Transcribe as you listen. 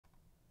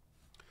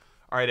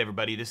All right,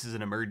 everybody, this is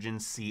an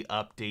emergency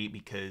update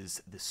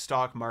because the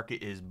stock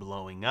market is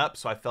blowing up.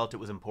 So I felt it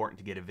was important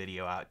to get a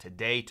video out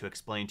today to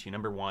explain to you,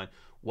 number one,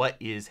 what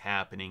is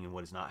happening and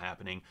what is not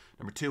happening.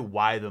 Number two,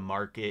 why the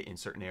market in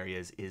certain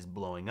areas is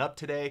blowing up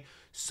today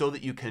so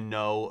that you can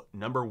know,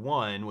 number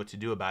one, what to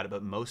do about it,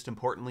 but most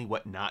importantly,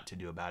 what not to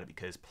do about it,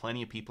 because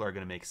plenty of people are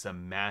going to make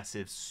some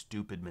massive,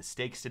 stupid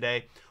mistakes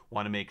today.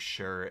 Want to make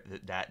sure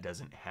that that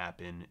doesn't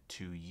happen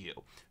to you.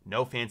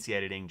 No fancy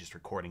editing, just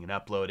recording and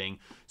uploading.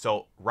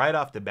 So right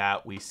off the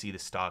bat, we see the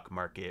stock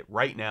market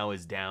right now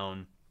is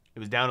down. It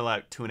was down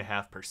about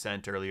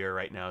 2.5% earlier.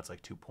 Right now it's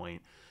like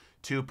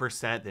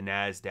 2.2%. The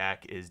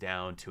NASDAQ is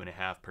down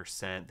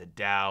 2.5%. The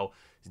Dow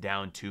is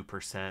down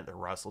 2%. The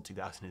Russell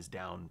 2000 is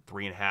down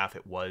 3.5%.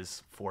 It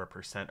was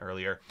 4%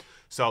 earlier.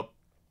 So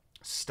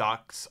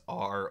stocks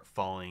are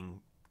falling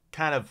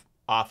kind of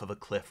off of a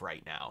cliff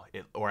right now,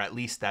 or at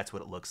least that's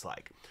what it looks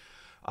like.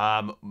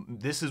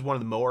 This is one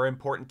of the more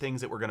important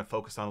things that we're going to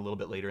focus on a little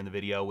bit later in the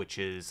video, which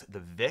is the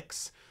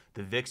VIX.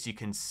 The VIX, you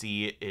can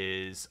see,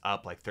 is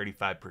up like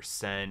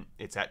 35%.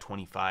 It's at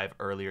 25.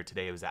 Earlier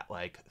today, it was at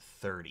like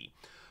 30.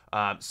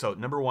 So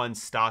number one,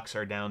 stocks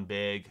are down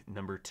big.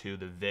 Number two,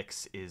 the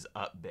VIX is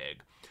up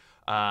big.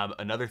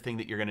 Another thing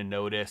that you're going to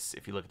notice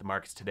if you look at the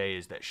markets today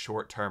is that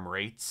short-term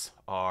rates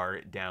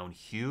are down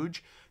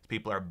huge.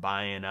 People are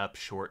buying up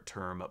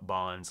short-term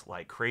bonds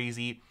like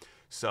crazy.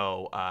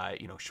 So,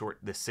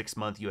 the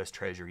 6-month U.S.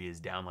 Treasury is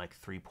down like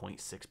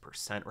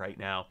 3.6% right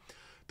now.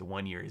 The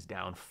 1 year is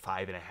down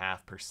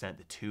 5.5%.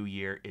 The 2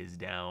 year is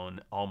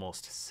down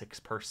almost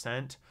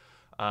 6%.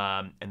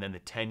 And then the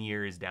 10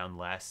 year is down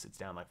less. It's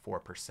down like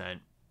 4%.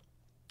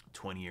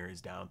 20 year is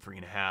down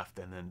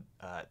 3.5%. And then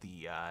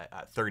the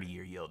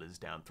 30-year yield is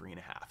down 3.5%.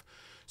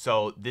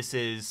 So this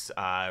is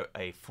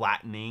a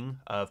flattening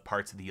of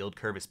parts of the yield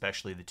curve,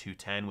 especially the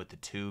 2-10, with the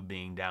 2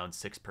 being down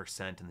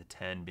 6% and the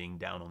 10 being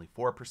down only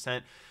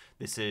 4%.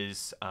 This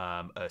is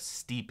a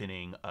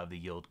steepening of the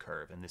yield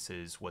curve, and this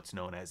is what's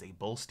known as a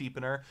bull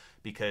steepener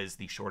because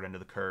the short end of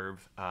the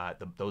curve,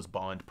 those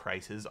bond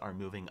prices are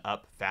moving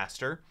up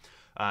faster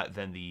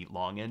than the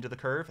long end of the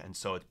curve, and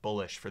so it's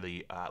bullish for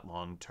the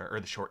long-term or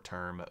the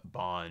short-term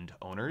bond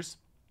owners,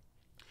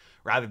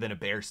 rather than a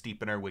bear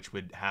steepener, which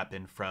would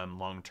happen from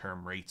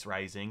long-term rates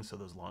rising, so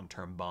those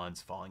long-term bonds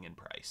falling in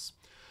price.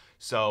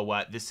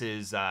 So this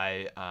is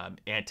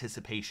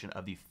anticipation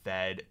of the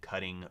Fed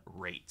cutting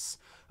rates.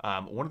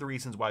 One of the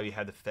reasons why we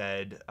had the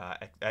Fed,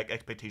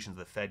 expectations of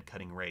the Fed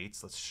cutting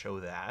rates, let's show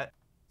that,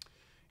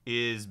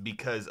 is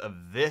because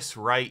of this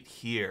right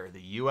here.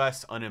 The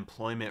U.S.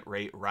 unemployment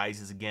rate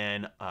rises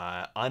again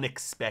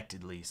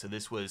unexpectedly. So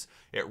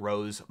it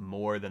rose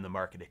more than the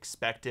market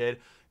expected.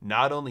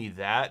 Not only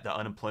that, the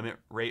unemployment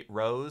rate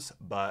rose,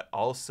 but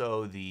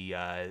also the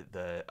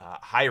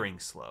hiring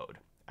slowed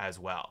as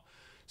well.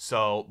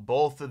 So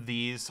both of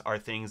these are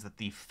things that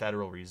the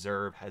Federal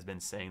Reserve has been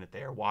saying that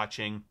they are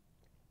watching,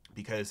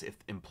 because if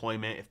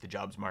the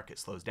jobs market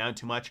slows down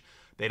too much,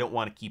 they don't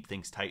want to keep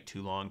things tight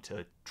too long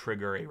to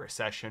trigger a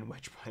recession,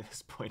 which by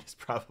this point is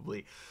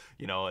probably,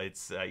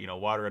 it's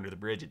water under the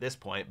bridge at this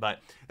point,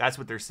 but that's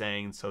what they're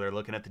saying. So they're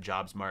looking at the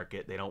jobs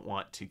market. They don't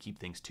want to keep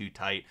things too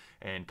tight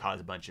and cause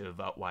a bunch of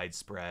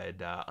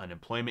widespread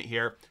unemployment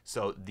here.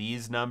 So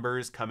these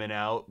numbers coming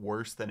out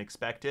worse than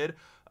expected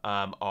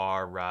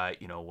are,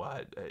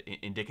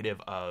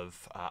 indicative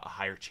of a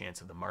higher chance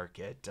of the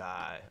market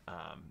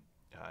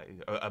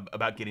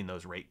about getting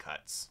those rate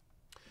cuts.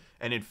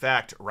 And in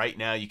fact, right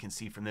now you can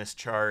see from this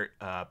chart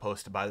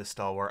posted by the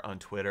Stalwart on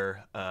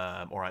Twitter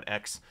or on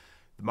X,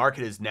 the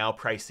market is now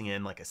pricing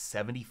in like a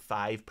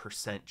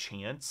 75%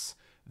 chance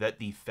that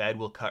the Fed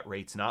will cut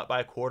rates not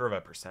by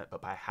 0.25%, but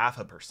by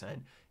 0.5%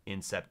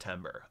 in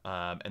September.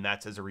 And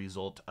that's as a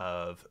result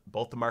of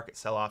both the market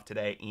sell-off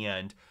today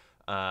and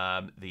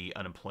the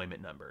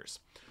unemployment numbers.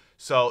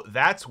 So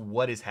that's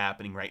what is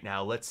happening right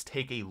now. Let's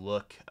take a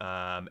look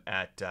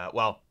at,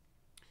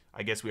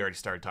 I guess we already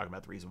started talking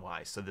about the reason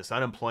why. So this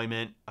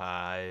unemployment,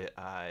 the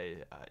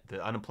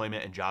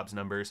unemployment and jobs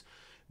numbers,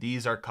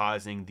 these are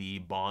causing the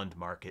bond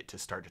market to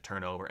start to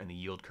turn over and the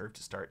yield curve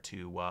to start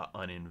to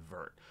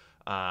uninvert.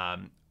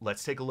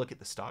 Let's take a look at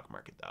the stock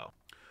market though.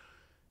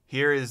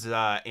 Here is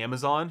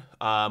Amazon,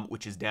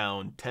 which is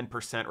down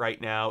 10%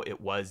 right now.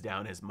 It was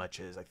down as much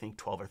as I think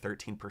 12 or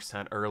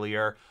 13%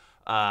 earlier.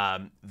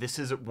 This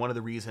is one of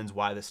the reasons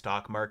why the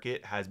stock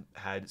market has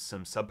had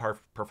some subpar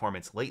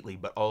performance lately,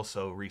 but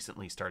also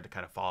recently started to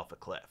kind of fall off a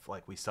cliff.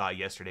 Like we saw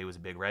yesterday was a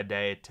big red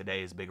day.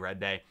 Today is a big red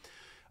day.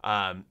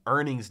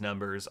 Earnings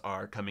numbers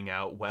are coming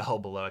out well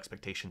below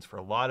expectations for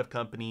a lot of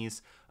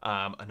companies.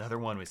 Another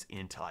one was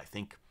Intel. I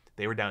think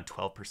they were down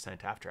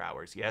 12% after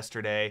hours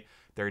yesterday.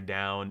 They're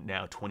down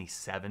now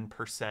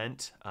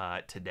 27%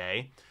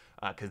 today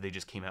because they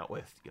just came out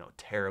with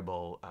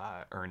terrible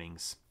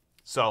earnings.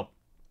 So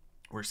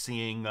we're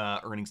seeing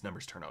earnings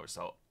numbers turn over.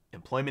 So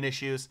employment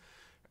issues,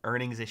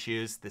 earnings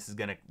issues. This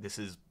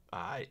is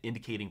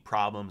indicating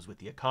problems with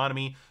the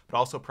economy, but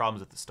also problems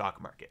with the stock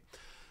market.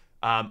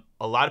 A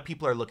lot of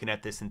people are looking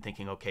at this and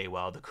thinking, okay,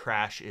 well, the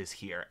crash is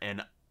here.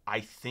 And I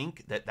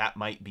think that that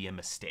might be a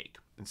mistake.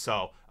 And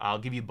so I'll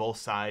give you both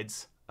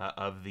sides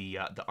of the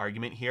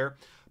argument here.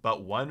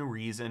 But one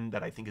reason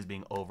that I think is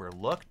being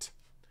overlooked,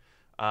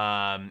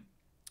 not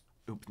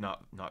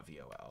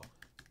VOL,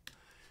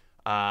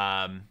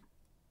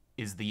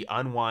 is the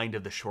unwind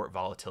of the short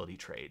volatility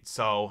trade.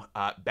 So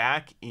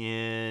back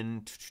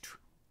in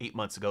 8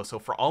 months ago, so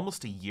for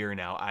almost a year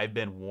now, I've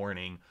been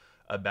warning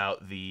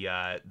about the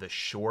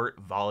short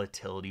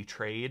volatility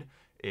trade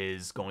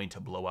is going to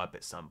blow up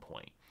at some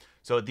point.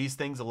 So these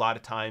things, a lot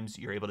of times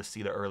you're able to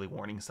see the early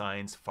warning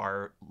signs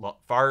far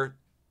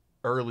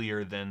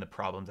earlier than the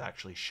problems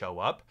actually show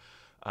up.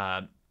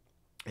 And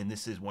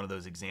this is one of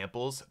those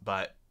examples,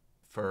 but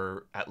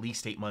for at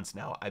least 8 months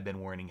now, I've been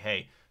warning,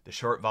 hey, the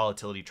short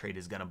volatility trade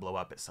is going to blow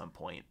up at some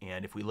point.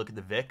 And if we look at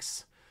the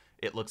VIX,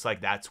 it looks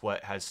like that's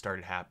what has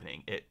started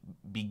happening. It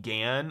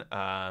began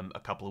a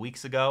couple of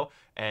weeks ago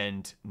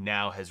and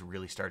now has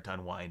really started to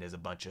unwind as a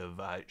bunch of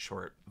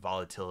short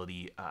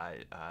volatility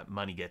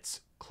money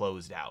gets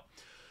closed out.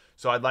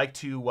 So I'd like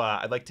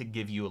to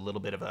give you a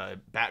little bit of a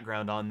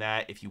background on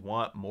that. If you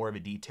want more of a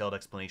detailed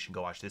explanation,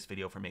 go watch this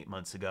video from 8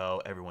 months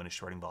ago. Everyone is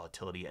shorting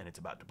volatility and it's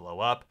about to blow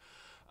up.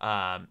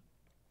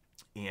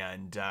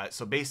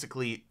 So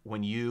basically,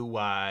 when you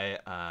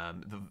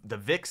the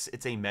VIX,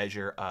 it's a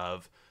measure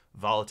of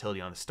volatility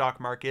on the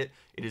stock market.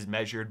 It is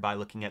measured by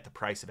looking at the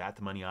price of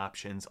at-the-money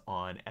options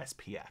on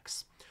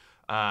SPX.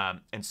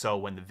 And so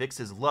when the VIX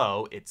is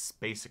low, it's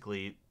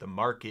basically the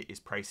market is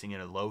pricing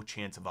in a low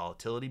chance of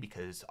volatility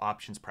because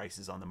options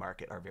prices on the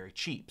market are very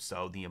cheap.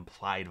 So the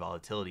implied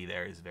volatility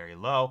there is very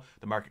low.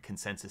 The market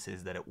consensus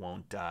is that it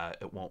won't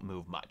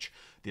move much.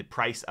 The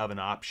price of an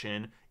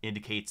option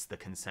indicates the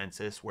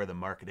consensus where the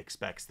market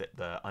expects that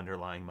the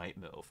underlying might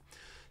move.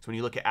 So when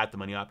you look at the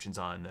money options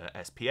on the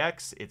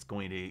SPX, it's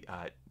going to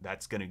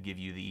that's going to give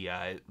you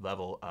the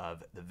level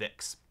of the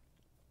VIX.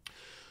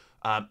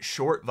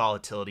 Short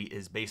volatility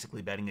is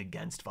basically betting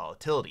against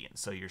volatility. And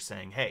so you're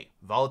saying, hey,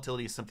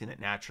 volatility is something that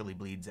naturally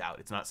bleeds out.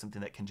 It's not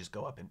something that can just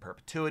go up in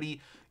perpetuity.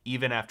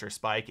 Even after a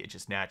spike, it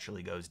just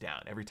naturally goes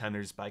down. Every time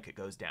there's a spike, it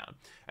goes down.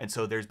 And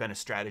so there's been a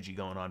strategy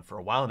going on for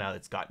a while now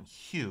that's gotten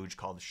huge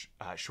called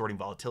shorting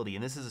volatility.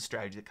 And this is a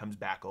strategy that comes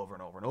back over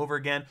and over and over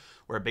again,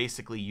 where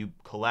basically you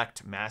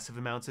collect massive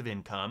amounts of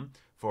income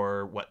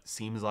for what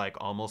seems like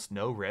almost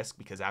no risk,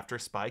 because after a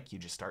spike, you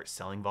just start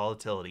selling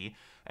volatility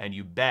and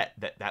you bet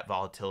that that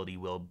volatility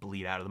will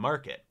bleed out of the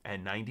market.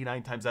 And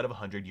 99 times out of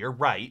 100, you're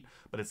right,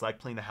 but it's like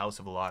playing the house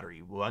of a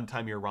lottery. One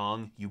time you're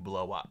wrong, you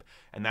blow up.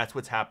 And that's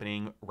what's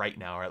happening right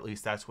now, or at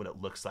least that's what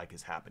it looks like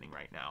is happening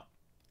right now.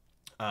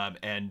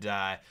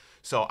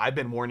 So I've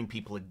been warning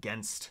people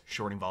against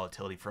shorting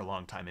volatility for a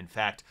long time. In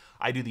fact,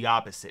 I do the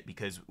opposite,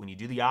 because when you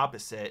do the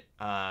opposite,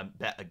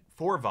 bet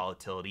for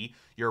volatility,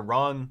 you're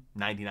wrong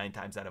 99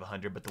 times out of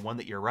 100, but the one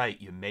that you're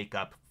right, you make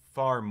up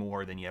far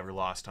more than you ever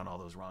lost on all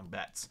those wrong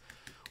bets.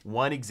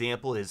 One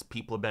example is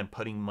people have been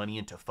putting money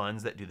into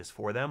funds that do this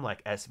for them,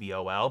 like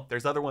SVOL.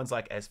 There's other ones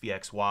like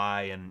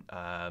SVXY and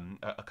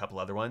a couple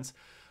other ones.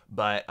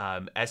 But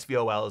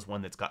SVOL is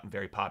one that's gotten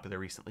very popular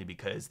recently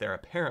because they're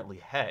apparently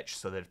hedged,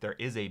 so that if there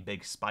is a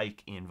big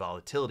spike in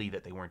volatility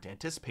that they weren't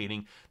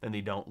anticipating, then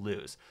they don't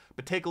lose.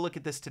 But take a look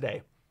at this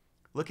today.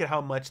 Look at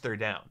how much they're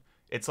down.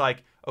 It's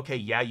like, okay,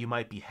 yeah, you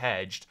might be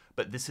hedged,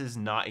 but this is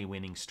not a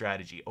winning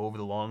strategy. Over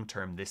the long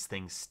term, this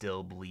thing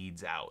still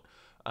bleeds out.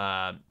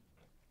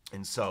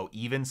 And so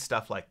even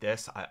stuff like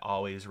this, I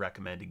always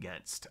recommend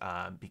against,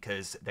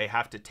 because they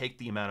have to take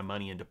the amount of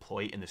money and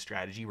deploy it in the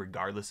strategy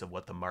regardless of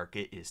what the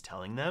market is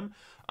telling them.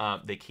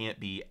 They can't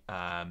be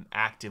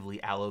actively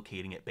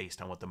allocating it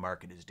based on what the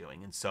market is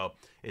doing. And so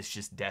it's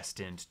just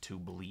destined to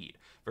bleed.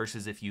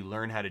 Versus if you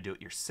learn how to do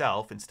it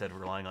yourself, instead of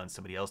relying on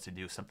somebody else to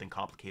do something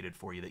complicated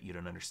for you that you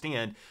don't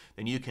understand,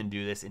 then you can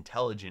do this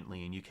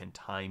intelligently and you can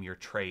time your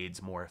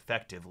trades more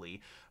effectively.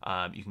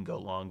 You can go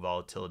long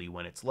volatility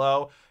when it's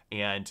low.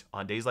 And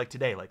on days like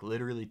today, like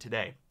literally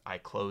today, I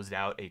closed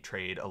out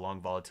a long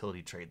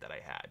volatility trade that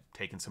I had,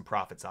 taking some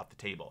profits off the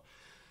table.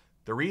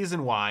 The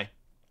reason why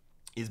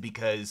is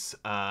because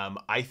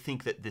I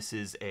think that this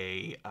is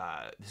a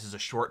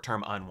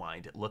short-term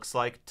unwind. It looks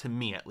like, to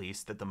me at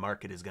least, that the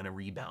market is going to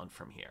rebound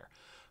from here.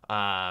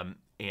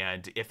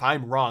 And if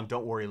I'm wrong,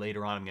 don't worry.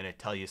 Later on, I'm going to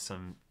tell you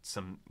some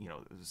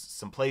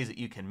plays that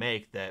you can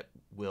make that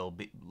will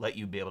let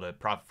you be able to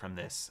profit from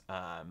this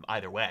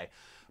either way.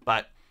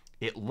 But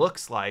it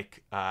looks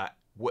like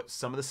what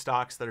some of the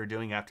stocks that are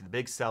doing after the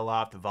big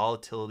sell-off, the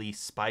volatility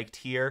spiked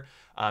here,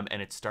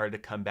 and it started to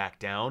come back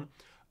down.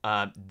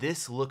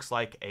 This looks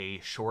like a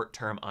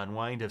short-term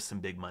unwind of some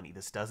big money.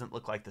 This doesn't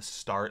look like the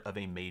start of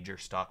a major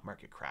stock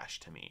market crash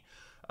to me.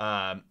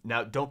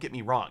 Now, don't get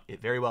me wrong.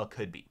 It very well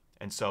could be.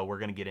 And so we're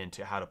going to get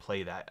into how to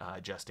play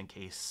that just in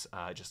case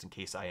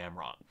I am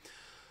wrong.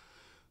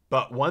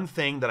 But one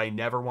thing that I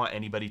never want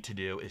anybody to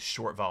do is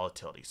short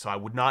volatility. So I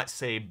would not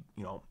say,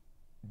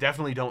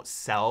 definitely don't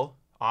sell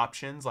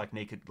options like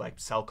naked, like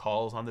sell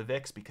calls on the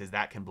VIX, because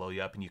that can blow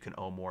you up and you can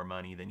owe more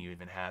money than you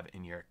even have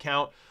in your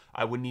account.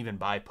 I wouldn't even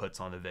buy puts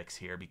on the VIX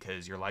here,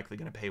 because you're likely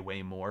going to pay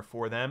way more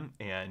for them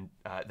and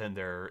than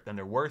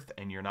they're worth,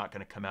 and you're not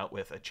going to come out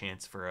with a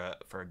chance for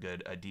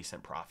a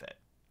decent profit.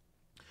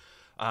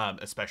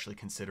 Especially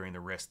considering the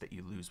risk that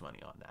you lose money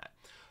on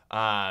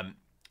that.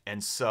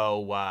 And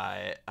so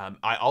I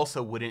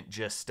also wouldn't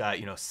just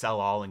sell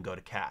all and go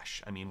to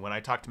cash. I mean, when I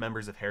talk to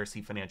members of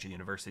Heresy Financial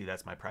University,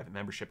 that's my private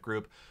membership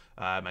group,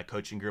 my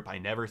coaching group, I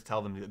never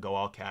tell them to go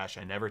all cash.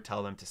 I never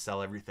tell them to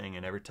sell everything. I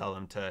never tell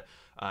them to,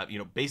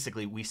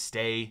 basically we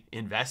stay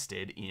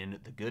invested in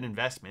the good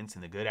investments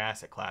and the good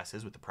asset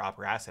classes with the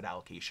proper asset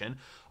allocation.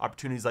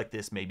 Opportunities like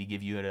this maybe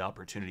give you an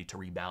opportunity to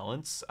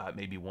rebalance.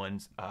 Maybe one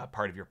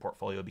part of your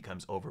portfolio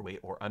becomes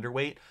overweight or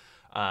underweight.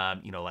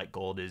 Like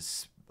gold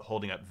is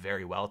holding up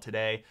very well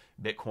today.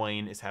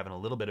 Bitcoin is having a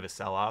little bit of a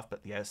sell-off,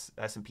 but the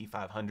S&P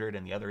 500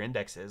 and the other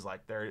indexes,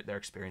 like they're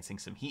experiencing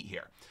some heat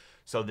here.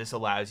 So this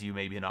allows you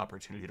maybe an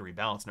opportunity to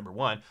rebalance, number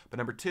one. But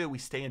number two, we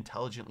stay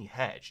intelligently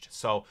hedged.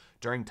 So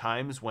during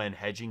times when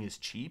hedging is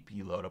cheap,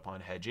 you load up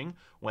on hedging.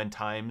 During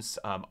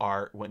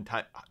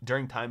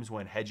times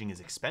when hedging is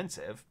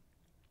expensive,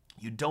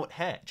 you don't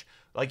hedge.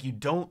 Like you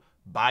don't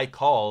buy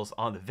calls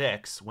on the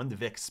VIX when the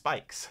VIX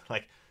spikes.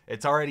 Like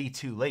it's already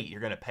too late.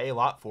 You're going to pay a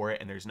lot for it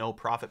and there's no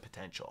profit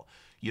potential.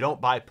 You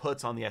don't buy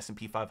puts on the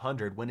S&P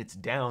 500 when it's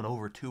down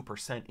over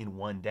 2% in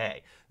one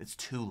day. It's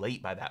too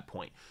late by that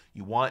point.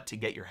 You want to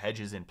get your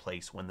hedges in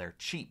place when they're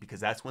cheap, because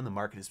that's when the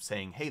market is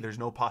saying, hey, there's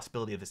no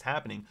possibility of this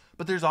happening,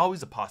 but there's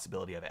always a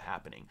possibility of it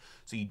happening.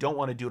 So you don't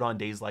want to do it on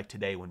days like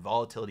today when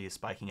volatility is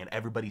spiking and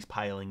everybody's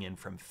piling in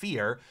from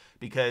fear,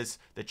 because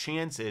the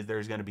chance is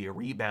there's going to be a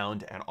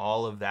rebound and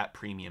all of that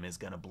premium is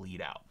going to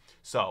bleed out.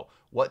 So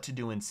what to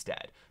do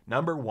instead?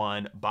 Number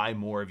one, buy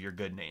more of your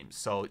good names.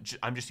 So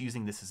I'm just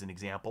using this as an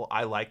example.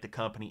 I like the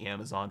company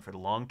Amazon for the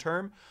long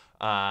term.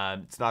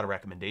 It's not a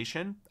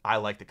recommendation. I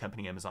like the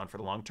company Amazon for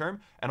the long term.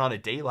 And on a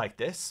day like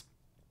this,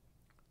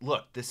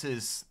 look, this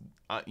is,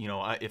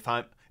 if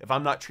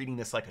I'm not treating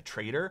this like a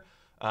trader,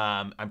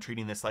 I'm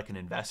treating this like an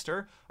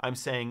investor. I'm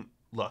saying,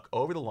 look,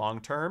 over the long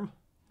term,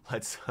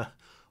 let's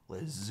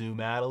zoom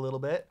out a little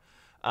bit.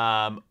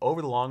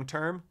 Over the long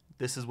term,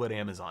 this is what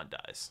Amazon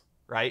does,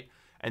 right?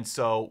 And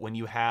so when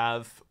you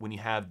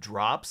have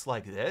drops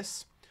like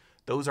this,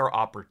 those are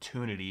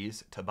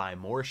opportunities to buy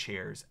more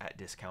shares at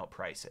discount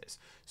prices.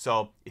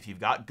 So if you've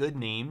got good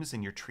names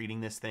and you're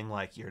treating this thing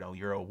like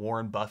you're a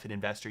Warren Buffett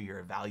investor, you're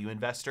a value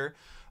investor,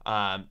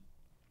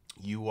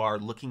 you are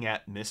looking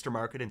at Mr.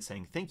 Market and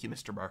saying, thank you,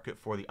 Mr. Market,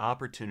 for the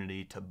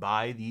opportunity to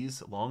buy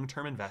these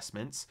long-term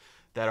investments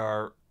that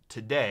are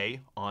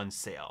today on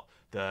sale.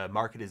 The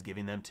market is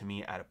giving them to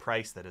me at a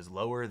price that is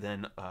lower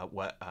than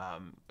what,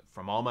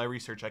 from all my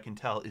research, I can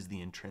tell is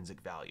the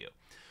intrinsic value.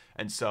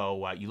 And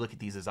so you look at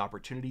these as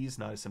opportunities,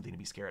 not as something to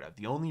be scared of.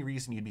 The only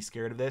reason you'd be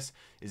scared of this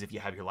is if you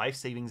have your life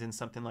savings in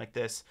something like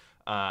this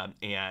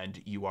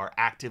and you are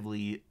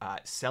actively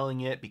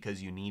selling it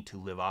because you need to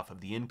live off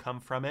of the income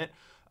from it,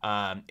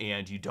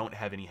 and you don't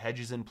have any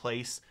hedges in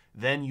place,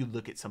 then you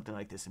look at something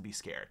like this and be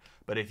scared.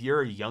 But if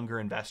you're a younger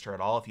investor at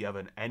all, if you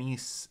have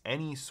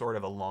any sort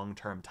of a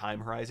long-term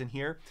time horizon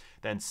here,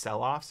 then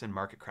sell-offs and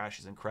market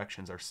crashes and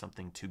corrections are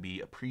something to be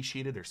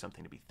appreciated. There's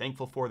something to be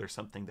thankful for. There's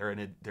something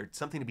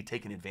something to be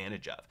taken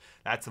advantage of.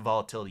 That's the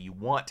volatility. You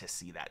want to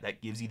see that.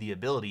 That gives you the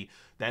ability.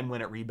 Then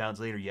when it rebounds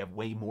later, you have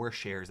way more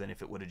shares than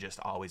if it would have just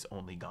always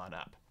only gone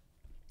up.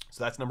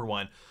 So that's number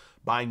one,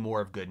 buying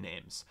more of good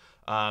names.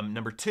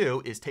 Number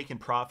two is taking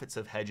profits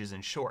of hedges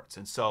and shorts.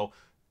 And so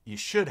you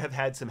should have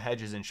had some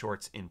hedges and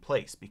shorts in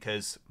place,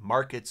 because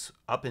markets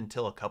up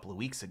until a couple of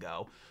weeks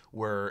ago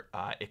were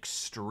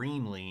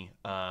extremely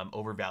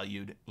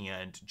overvalued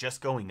and just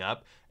going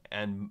up,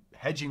 and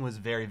hedging was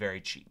very, very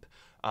cheap.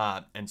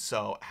 And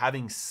so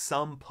having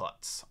some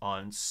puts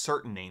on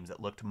certain names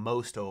that looked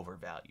most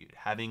overvalued,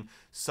 having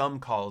some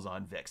calls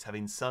on VIX,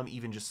 having some,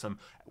 even just some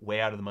way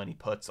out of the money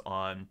puts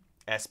on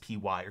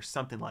SPY or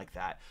something like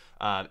that.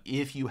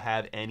 If you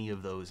have any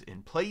of those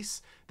in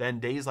place, then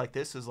days like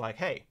this is like,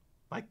 hey,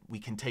 like we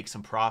can take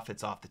some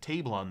profits off the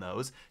table on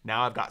those.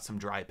 Now I've got some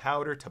dry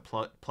powder to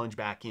plunge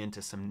back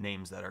into some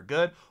names that are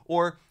good,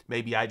 or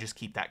maybe I just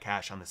keep that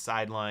cash on the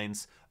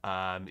sidelines,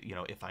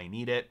 if I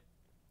need it,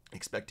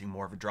 expecting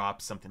more of a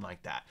drop, something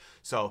like that.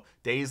 So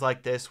days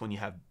like this, when you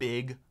have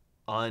big,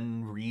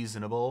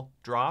 unreasonable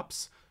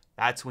drops,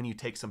 that's when you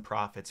take some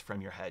profits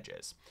from your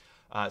hedges.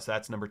 So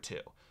that's number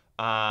two.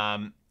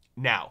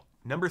 Now,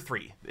 number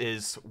three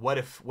is what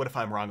if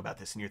I'm wrong about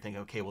this and you're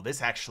thinking, okay, well,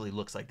 this actually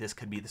looks like this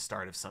could be the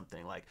start of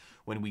something. Like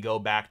when we go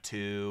back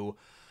to,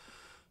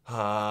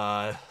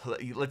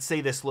 let's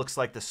say this looks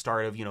like the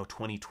start of,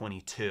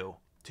 2022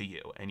 to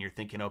you, and you're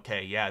thinking,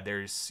 okay, yeah,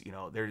 there's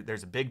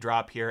a big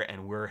drop here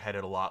and we're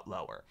headed a lot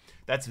lower.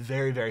 That's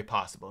very, very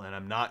possible. And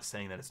I'm not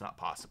saying that it's not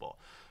possible.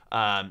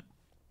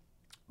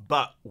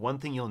 But one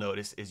thing you'll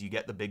notice is you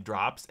get the big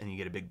drops and you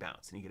get a big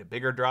bounce, and you get a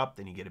bigger drop,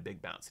 then you get a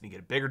big bounce, and you get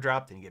a bigger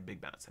drop, then you get a big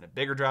bounce, and a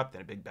bigger drop,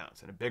 then a big bounce,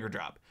 and a bigger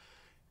drop.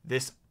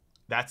 This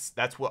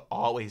that's what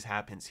always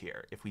happens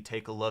here. If we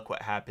take a look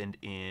what happened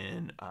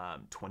in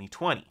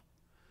 2020,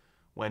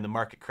 when the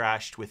market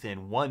crashed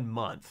within 1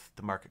 month,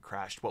 the market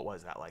crashed, what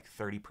was that, like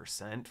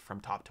 30% from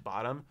top to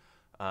bottom,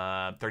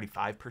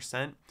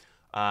 35%.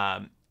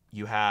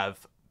 You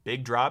have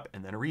big drop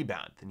and then a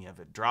rebound. Then you have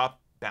a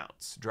drop,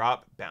 bounce,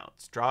 drop,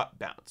 bounce, drop,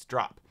 bounce,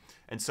 drop.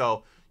 And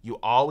so you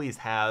always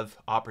have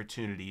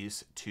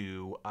opportunities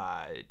to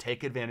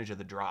take advantage of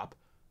the drop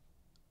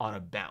on a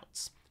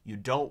bounce. You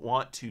don't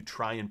want to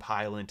try and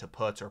pile into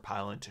puts or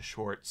pile into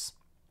shorts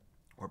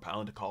or pile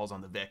into calls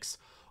on the VIX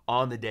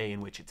on the day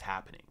in which it's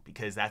happening,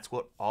 because that's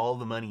what all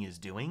the money is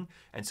doing.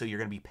 And so you're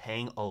going to be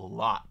paying a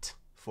lot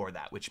for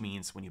that, which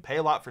means when you pay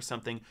a lot for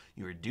something,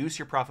 you reduce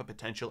your profit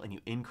potential and you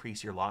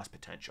increase your loss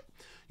potential.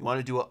 You want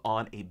to do it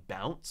on a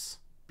bounce,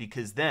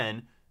 because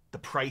then the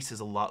price is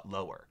a lot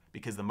lower,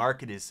 because the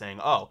market is saying,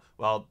 oh,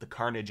 well, the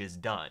carnage is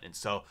done. And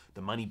so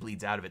the money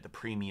bleeds out of it. The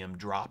premium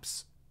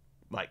drops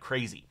like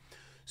crazy.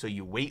 So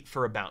you wait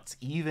for a bounce,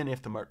 even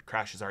if the market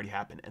crash has already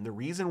happened. And the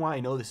reason why I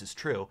know this is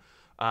true,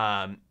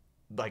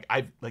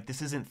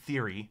 this isn't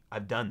theory.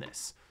 I've done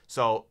this.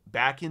 So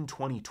back in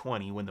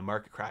 2020, when the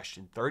market crashed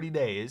in 30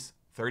 days,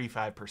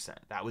 35%,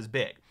 that was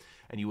big.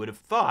 And you would have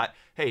thought,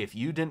 hey, if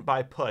you didn't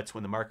buy puts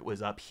when the market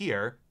was up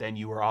here, then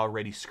you were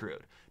already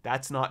screwed.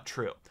 That's not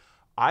true.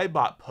 I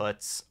bought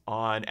puts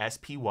on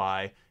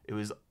SPY. It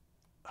was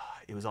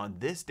on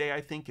this day,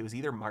 I think. It was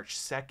either March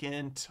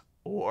 2nd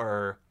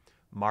or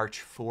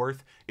March 4th.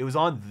 It was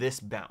on this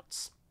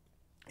bounce.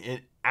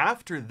 And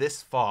after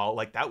this fall,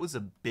 like that was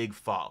a big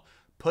fall.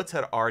 Puts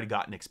had already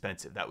gotten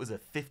expensive. That was a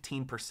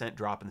 15%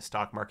 drop in the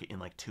stock market in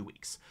like 2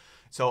 weeks.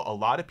 So a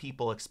lot of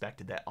people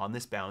expected that on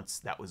this bounce,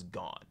 that was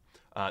gone,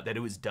 that it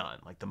was done.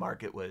 Like the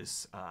market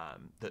was,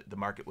 the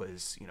market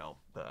was,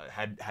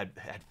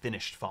 had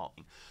finished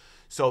falling.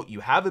 So you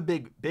have a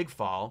big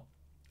fall,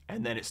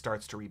 and then it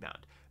starts to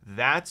rebound.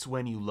 That's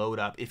when you load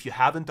up. If you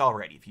haven't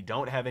already, if you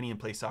don't have any in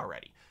place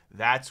already,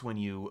 that's when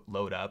you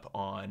load up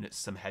on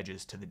some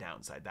hedges to the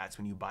downside. That's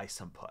when you buy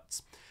some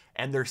puts.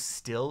 And they're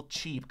still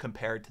cheap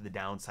compared to the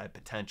downside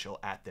potential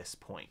at this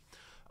point.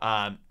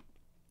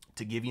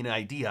 To give you an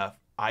idea,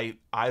 I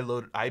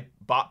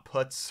bought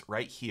puts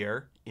right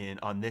here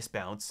on this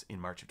bounce in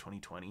March of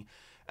 2020,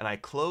 and I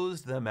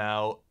closed them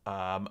out.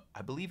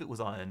 I believe it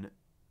was on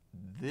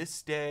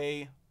this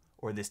day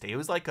or this day. It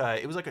was like a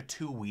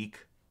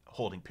 2-week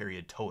holding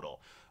period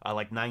total,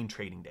 like 9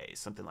 trading days,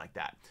 something like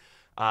that.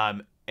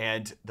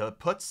 And the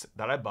puts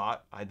that I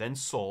bought, I then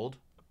sold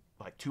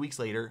like 2 weeks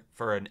later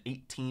for an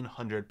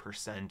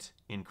 1,800%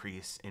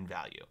 increase in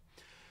value.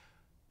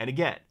 And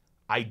again,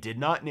 I did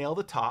not nail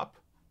the top.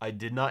 I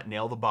did not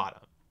nail the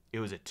bottom. It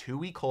was a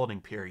 2-week holding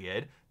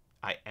period.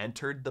 I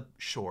entered the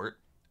short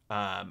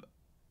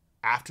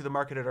after the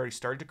market had already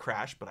started to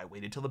crash, but I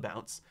waited till the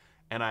bounce,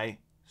 and I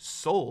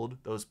sold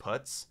those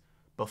puts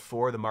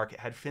before the market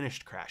had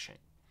finished crashing.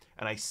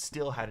 And I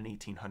still had an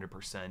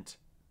 1,800%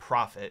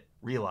 profit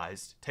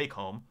realized take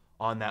home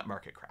on that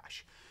market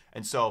crash.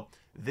 And so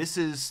this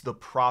is the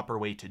proper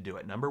way to do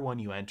it. Number one,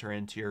 you enter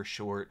into your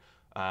short,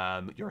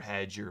 your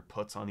hedge, your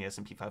puts on the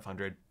S&P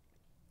 500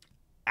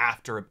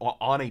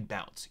 on a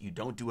bounce. You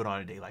don't do it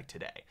on a day like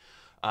today.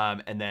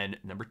 And then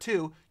number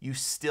two, you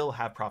still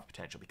have profit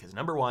potential, because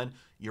number one,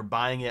 you're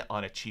buying it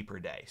on a cheaper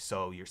day.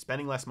 So you're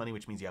spending less money,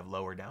 which means you have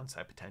lower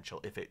downside potential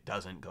if it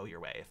doesn't go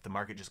your way. If the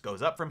market just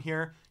goes up from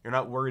here, you're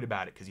not worried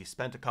about it because you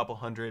spent a couple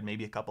hundred,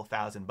 maybe a couple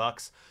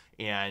 $1,000,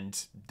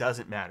 and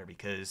doesn't matter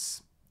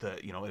because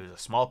it was a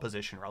small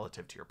position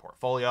relative to your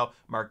portfolio.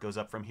 Market goes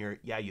up from here.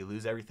 Yeah, you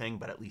lose everything,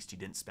 but at least you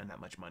didn't spend that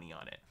much money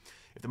on it.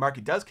 If the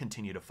market does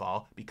continue to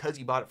fall, because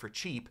you bought it for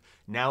cheap,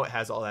 now it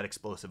has all that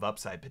explosive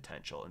upside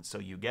potential. And so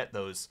you get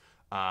those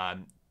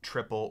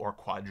triple or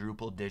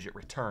quadruple digit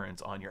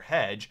returns on your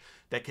hedge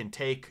that can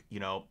take,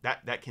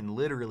 that can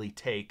literally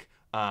take,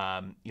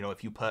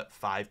 if you put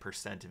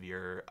 5% of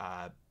your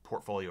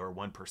portfolio or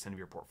 1% of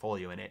your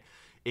portfolio in it,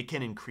 it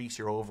can increase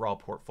your overall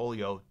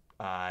portfolio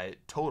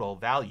total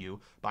value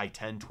by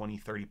 10, 20,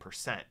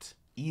 30%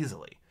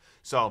 easily.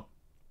 So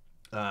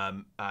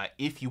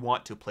if you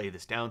want to play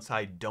this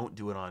downside, don't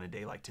do it on a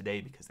day like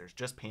today, because there's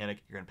just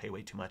panic. You're going to pay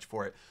way too much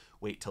for it.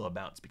 Wait till a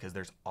bounce, because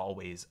there's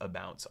always a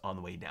bounce on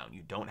the way down.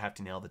 You don't have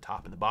to nail the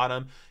top and the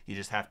bottom. You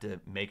just have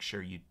to make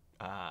sure you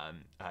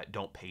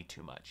don't pay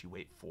too much. You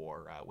wait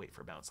for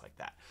a bounce like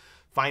that.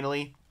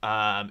 Finally,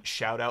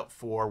 shout out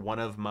for one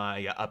of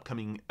my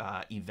upcoming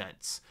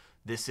events.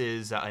 This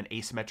is an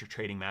asymmetric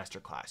trading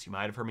masterclass. You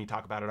might have heard me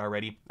talk about it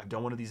already. I've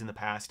done one of these in the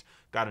past.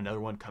 Got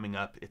another one coming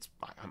up.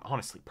 I'm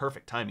honestly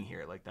perfect timing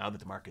here. Like now that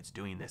the market's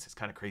doing this, it's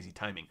kind of crazy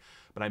timing.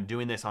 But I'm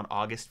doing this on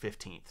August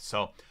 15th.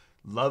 So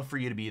love for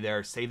you to be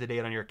there. Save the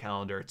date on your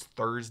calendar. It's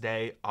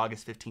Thursday,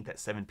 August 15th at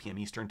 7 p.m.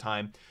 Eastern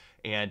time.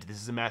 And this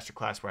is a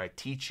masterclass where I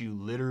teach you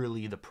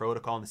literally the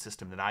protocol and the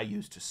system that I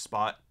use to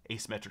spot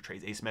asymmetric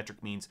trades.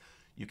 Asymmetric means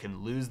you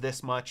can lose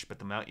this much, but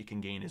the amount you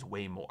can gain is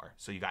way more.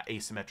 So you got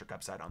asymmetric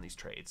upside on these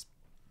trades.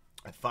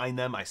 I find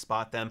them, I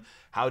spot them,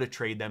 how to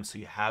trade them so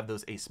you have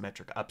those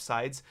asymmetric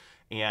upsides.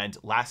 And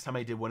last time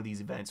I did one of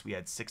these events, we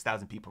had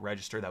 6,000 people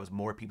register. That was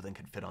more people than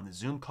could fit on the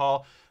Zoom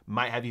call.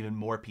 Might have even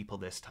more people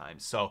this time.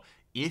 So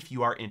if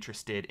you are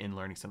interested in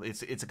learning something,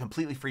 it's a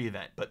completely free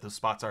event, but those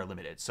spots are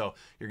limited. So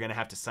you're going to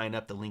have to sign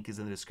up. The link is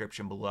in the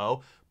description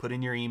below. Put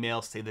in your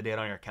email, save the date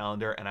on your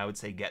calendar, and I would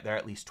say get there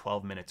at least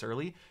 12 minutes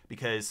early,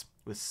 because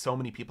with so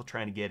many people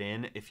trying to get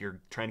in, if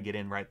you're trying to get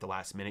in right at the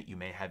last minute, you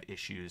may have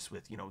issues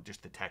with,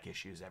 just the tech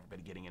issues,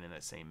 everybody getting in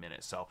that same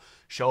minute. So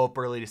show up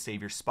early to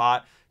save your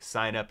spot.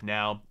 Sign up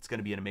now. It's going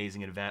to be an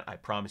amazing event. I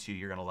promise you,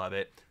 you're going to love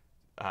it.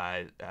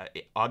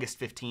 August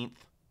 15th.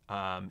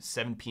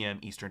 7 p.m.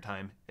 Eastern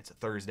time. It's a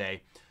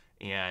Thursday,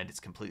 and it's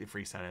completely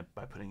free. Sign up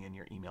by putting in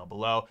your email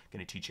below.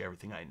 Going to teach you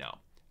everything I know.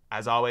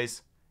 As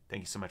always,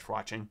 thank you so much for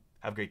watching.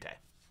 Have a great day.